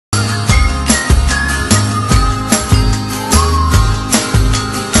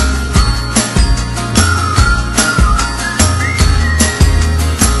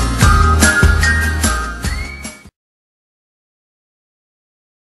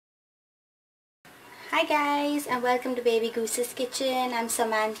Hi guys, and welcome to Baby Goose's Kitchen. I'm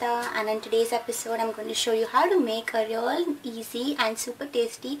Samantha, and in today's episode I'm going to show you how to make a real easy and super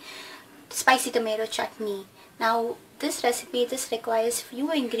tasty spicy tomato chutney. Now this requires few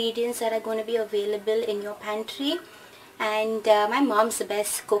ingredients that are going to be available in your pantry, and my mom's the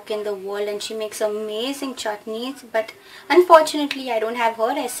best cook in the world and she makes amazing chutneys, but unfortunately I don't have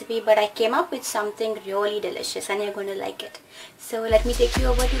her recipe, but I came up with something really delicious and you're going to like it. So let me take you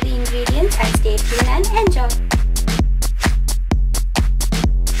over to the ingredients and stay tuned and enjoy.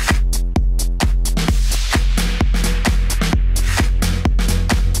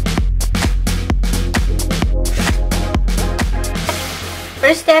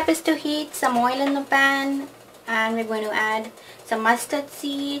 First step is to heat some oil in the pan, and we're going to add some mustard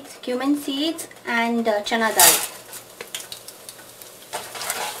seeds, cumin seeds, and channa dal.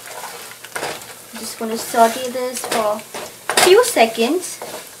 Just going to saute this for a few seconds.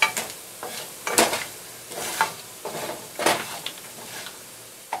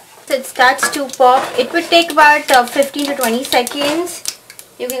 So it starts to pop. It would take about 15 to 20 seconds.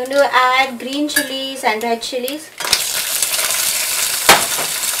 You're going to add green chilies and red chilies,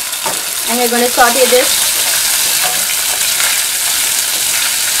 and we're going to saute this.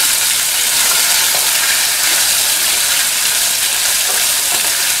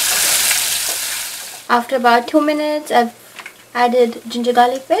 After about 2 minutes, I've added ginger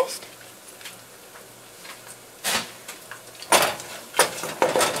garlic paste.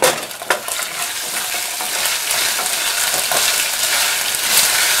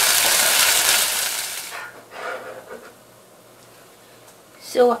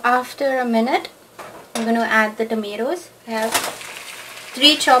 So after a minute, I'm going to add the tomatoes. I have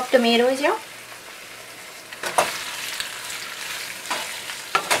 3 chopped tomatoes here.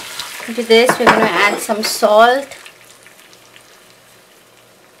 To this we're going to add some salt,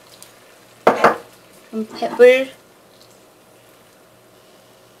 some pepper,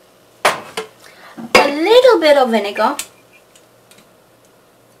 a little bit of vinegar,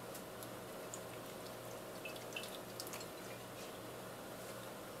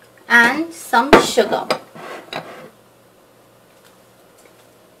 and some sugar.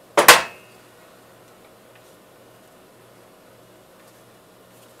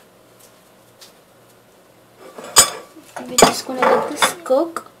 We're just going to let this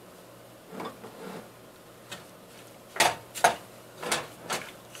cook.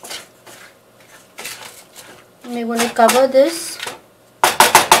 And we're going to cover this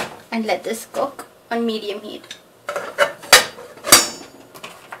and let this cook on medium heat.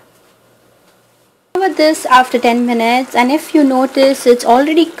 Cover this after 10 minutes, and if you notice, it's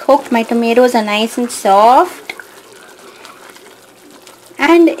already cooked. My tomatoes are nice and soft.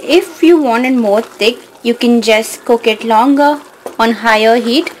 And if you want it more thick, you can just cook it longer on higher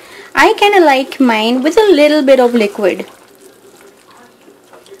heat. I kind of like mine with a little bit of liquid.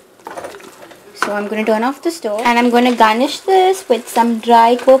 So I'm going to turn off the stove and I'm going to garnish this with some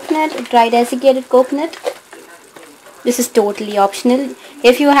dry desiccated coconut. This is totally optional.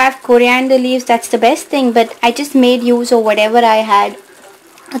 If you have coriander leaves, that's the best thing, but I just made use of whatever I had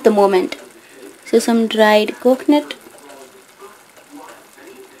at the moment. So some dried coconut.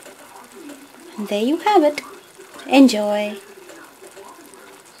 And there you have it. Enjoy.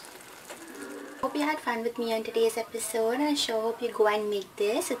 Hope you had fun with me on today's episode, and I sure hope you go and make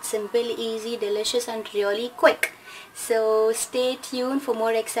this. It's simple, easy, delicious, and really quick. So stay tuned for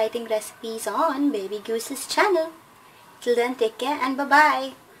more exciting recipes on Baby Goose's channel. Till then, take care and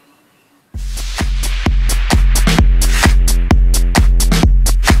bye-bye.